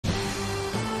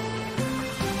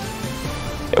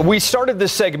We started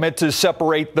this segment to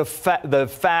separate the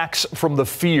facts from the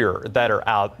fear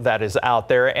that is out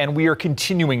there, and we are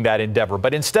continuing that endeavor.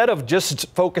 But instead of just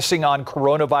focusing on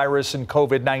coronavirus and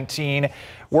COVID-19,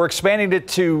 we're expanding it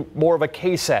to more of a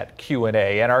KSAT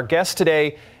Q&A. And our guest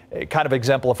today kind of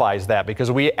exemplifies that, because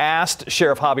we asked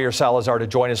Sherif Javier Salazar to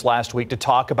join us last week to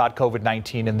talk about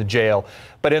COVID-19 in the jail.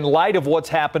 But in light of what's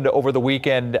happened over the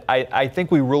weekend, I think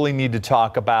we really need to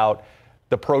talk about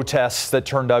the protests that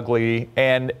turned ugly,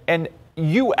 and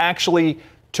you actually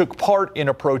took part in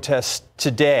a protest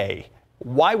today.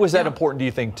 Why was that important, do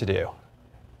you think, to do?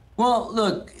 Well,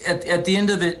 look, at the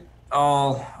end of it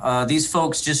all, these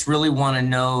folks just really want to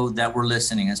know that we're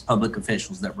listening, as public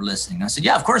officials, that we're listening. I said,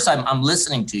 yeah, of course I'm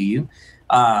listening to you.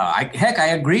 I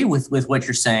agree with what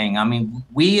you're saying. I mean,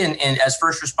 we and as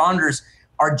first responders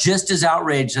are just as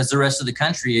outraged as the rest of the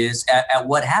country is at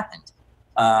what happened.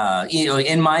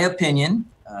 In my opinion,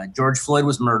 George Floyd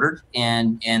was murdered,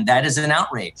 and that is an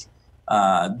outrage.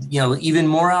 Even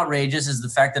more outrageous is the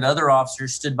fact that other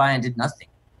officers stood by and did nothing.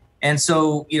 And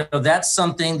so, that's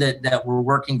something that we're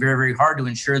working very, very hard to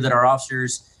ensure that our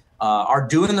officers are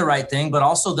doing the right thing, but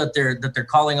also that they're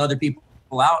calling other people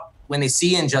out when they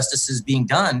see injustices being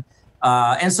done.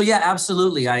 And so, yeah,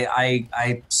 absolutely.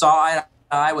 I saw eye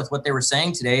to eye with what they were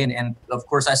saying today, and of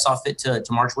course, I saw fit to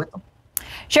march with them.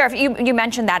 Sheriff, you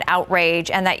mentioned that outrage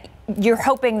and that you're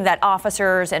hoping that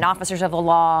officers and officers of the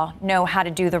law know how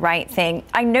to do the right thing.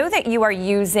 I know that you are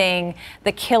using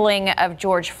the killing of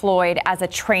George Floyd as a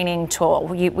training tool.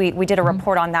 We did a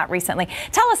report on that recently.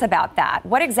 Tell us about that.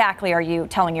 What exactly are you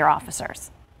telling your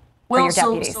officers? Well,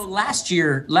 so last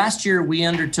year we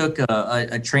undertook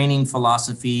a training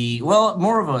philosophy, well,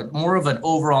 more of an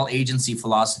overall agency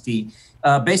philosophy,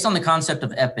 based on the concept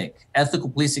of EPIC. Ethical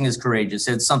policing is courageous.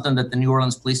 It's something that the New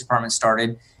Orleans Police Department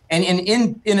started. And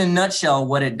in a nutshell,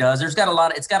 what it does, it's got a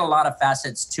lot of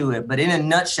facets to it, but in a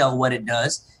nutshell, what it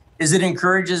does is it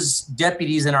encourages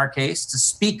deputies, in our case, to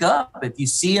speak up. If you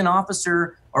see an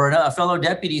officer or a fellow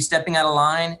deputy stepping out of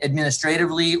line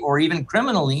administratively or even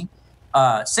criminally,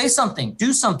 say something,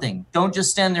 do something. Don't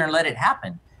just stand there and let it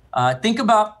happen. Think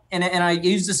about, and I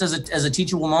used this as a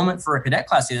teachable moment for a cadet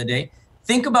class the other day.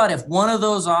 Think about if one of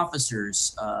those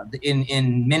officers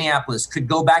in Minneapolis could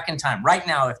go back in time right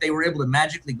now, if they were able to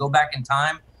magically go back in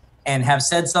time and have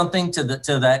said something to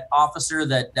that officer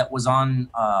that was on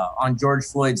George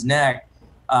Floyd's neck,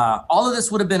 all of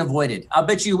this would have been avoided. I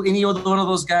bet you any one of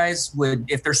those guys would,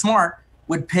 if they're smart,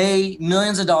 would pay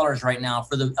millions of dollars right now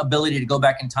for the ability to go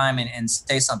back in time and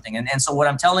say something. And so what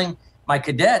I'm telling my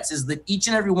cadets is that each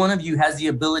and every one of you has the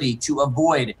ability to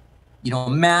avoid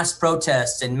mass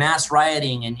protests and mass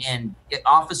rioting and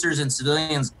officers and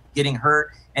civilians getting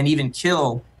hurt and even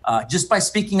killed just by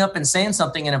speaking up and saying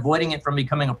something and avoiding it from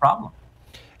becoming a problem.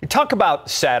 Talk about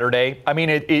Saturday. I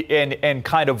mean, and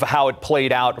kind of how it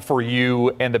played out for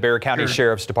you and the Bexar County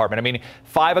Sheriff's Department. I mean,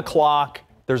 5 o'clock,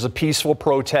 there's a peaceful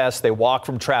protest. They walk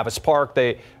from Travis Park.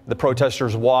 The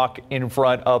protesters walk in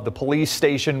front of the police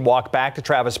station, walk back to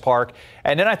Travis Park.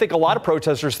 And then I think a lot of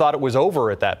protesters thought it was over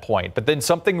at that point. But then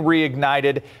something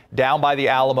reignited down by the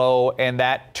Alamo, and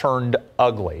that turned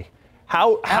ugly.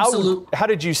 How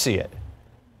did you see it?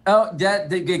 Oh,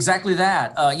 exactly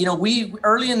that. We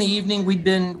early in the evening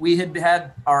we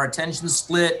had our attention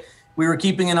split. We were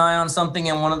keeping an eye on something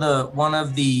in one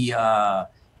of the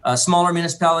smaller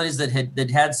municipalities that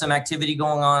had some activity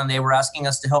going on, and they were asking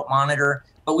us to help monitor.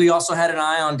 But we also had an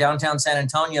eye on downtown San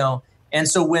Antonio. And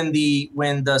so when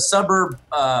the suburb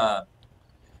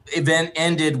event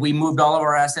ended, we moved all of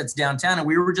our assets downtown, and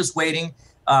we were just waiting.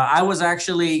 I was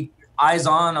actually eyes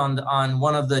on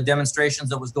one of the demonstrations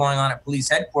that was going on at police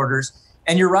headquarters.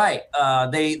 And you're right.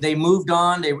 They moved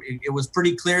on. It was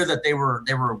pretty clear that they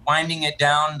were winding it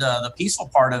down, the peaceful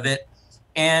part of it.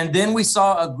 And then we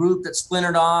saw a group that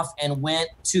splintered off and went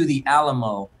to the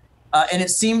Alamo. And it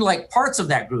seemed like parts of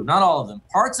that group, not all of them,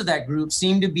 parts of that group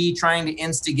seemed to be trying to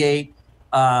instigate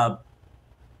an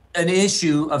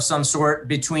issue of some sort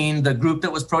between the group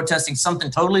that was protesting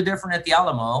something totally different at the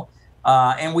Alamo.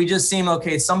 And we just seemed,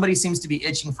 okay, somebody seems to be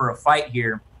itching for a fight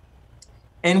here.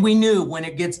 And we knew when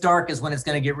it gets dark is when it's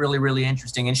going to get really, really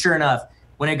interesting. And sure enough,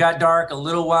 when it got dark a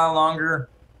little while longer,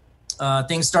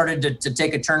 things started to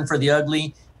take a turn for the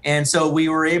ugly. And so we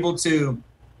were able to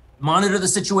monitor the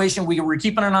situation. We were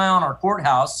keeping an eye on our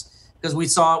courthouse because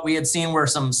we had seen where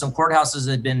some courthouses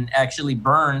had been actually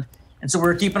burned. And so we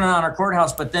were keeping an eye on our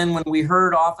courthouse. But then when we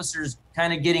heard officers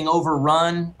kind of getting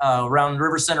overrun around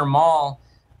River Center Mall,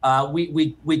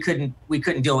 we couldn't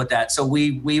deal with that. So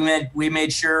we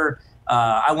made sure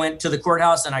I went to the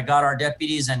courthouse and I got our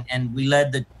deputies and we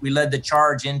led the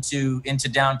charge into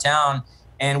downtown.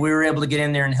 and we were able to get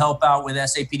in there and help out with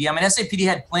SAPD. I mean, SAPD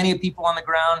had plenty of people on the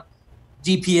ground.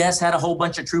 DPS had a whole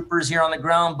bunch of troopers here on the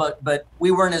ground, but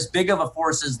we weren't as big of a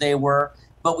force as they were,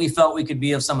 but we felt we could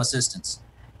be of some assistance.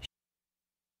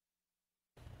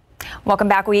 Welcome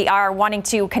back. We are wanting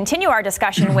to continue our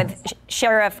discussion with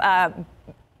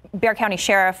Bexar County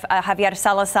Sheriff Javier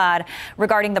Salazar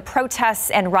regarding the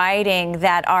protests and rioting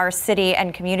that our city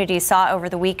and community saw over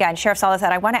the weekend. Sheriff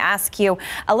Salazar, I want to ask you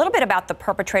a little bit about the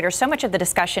perpetrators. So much of the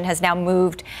discussion has now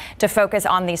moved to focus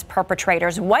on these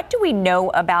perpetrators. What do we know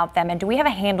about them, and do we have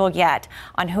a handle yet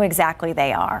on who exactly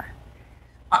they are?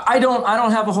 I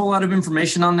don't have a whole lot of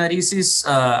information on that, Isis.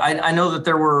 I know that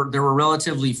there were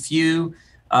relatively few.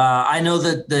 I know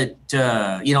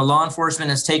that law enforcement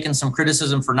has taken some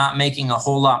criticism for not making a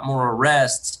whole lot more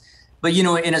arrests. But,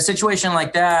 in a situation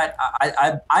like that,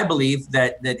 I believe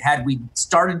that had we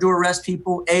started to arrest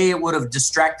people, it would have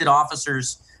distracted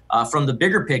officers from the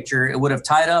bigger picture. It would have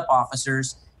tied up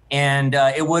officers, and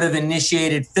it would have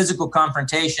initiated physical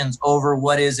confrontations over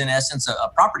what is, in essence, a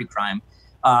property crime.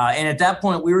 And at that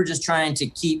point, we were just trying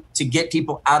to get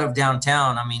people out of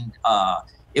downtown. I mean,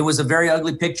 it was a very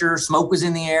ugly picture. Smoke was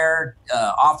in the air.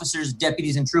 Officers,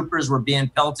 deputies, and troopers were being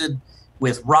pelted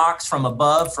with rocks from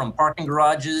above, from parking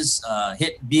garages,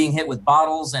 being hit with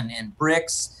bottles and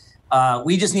bricks.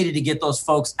 We just needed to get those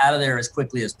folks out of there as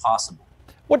quickly as possible.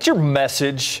 What's your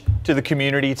message to the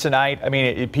community tonight? I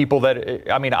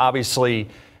mean, obviously,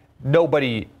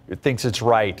 nobody thinks it's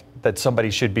right that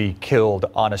somebody should be killed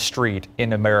on a street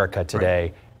in America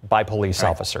today by police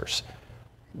officers.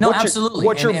 No, absolutely.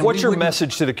 What's your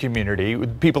message to the community?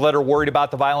 People that are worried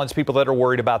about the violence, people that are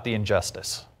worried about the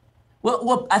injustice.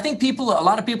 Well, I think a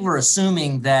lot of people are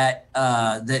assuming that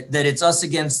that it's us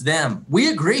against them. We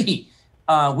agree.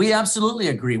 We absolutely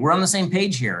agree. We're on the same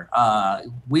page here.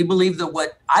 We believe that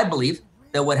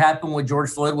what happened with George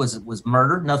Floyd was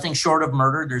murder, nothing short of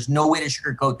murder. There's no way to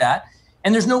sugarcoat that,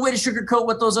 and there's no way to sugarcoat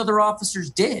what those other officers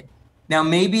did. Now,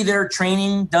 maybe their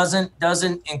training doesn't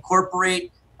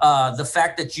incorporate the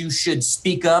fact that you should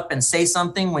speak up and say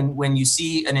something when you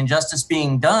see an injustice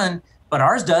being done, but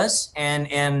ours does.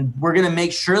 And we're going to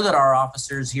make sure that our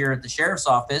officers here at the sheriff's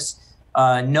office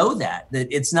know that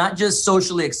it's not just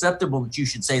socially acceptable that you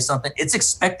should say something. It's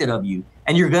expected of you,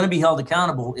 and you're going to be held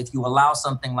accountable if you allow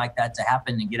something like that to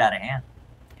happen and get out of hand.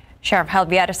 Sheriff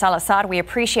Javier Salazar, we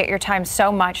appreciate your time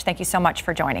so much. Thank you so much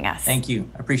for joining us. Thank you.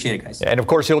 I appreciate it, guys. And of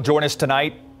course, he'll join us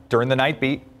tonight during the night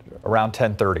beat around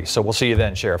 10:30. So we'll see you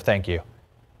then, Sheriff. Thank you.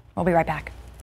 We'll be right back.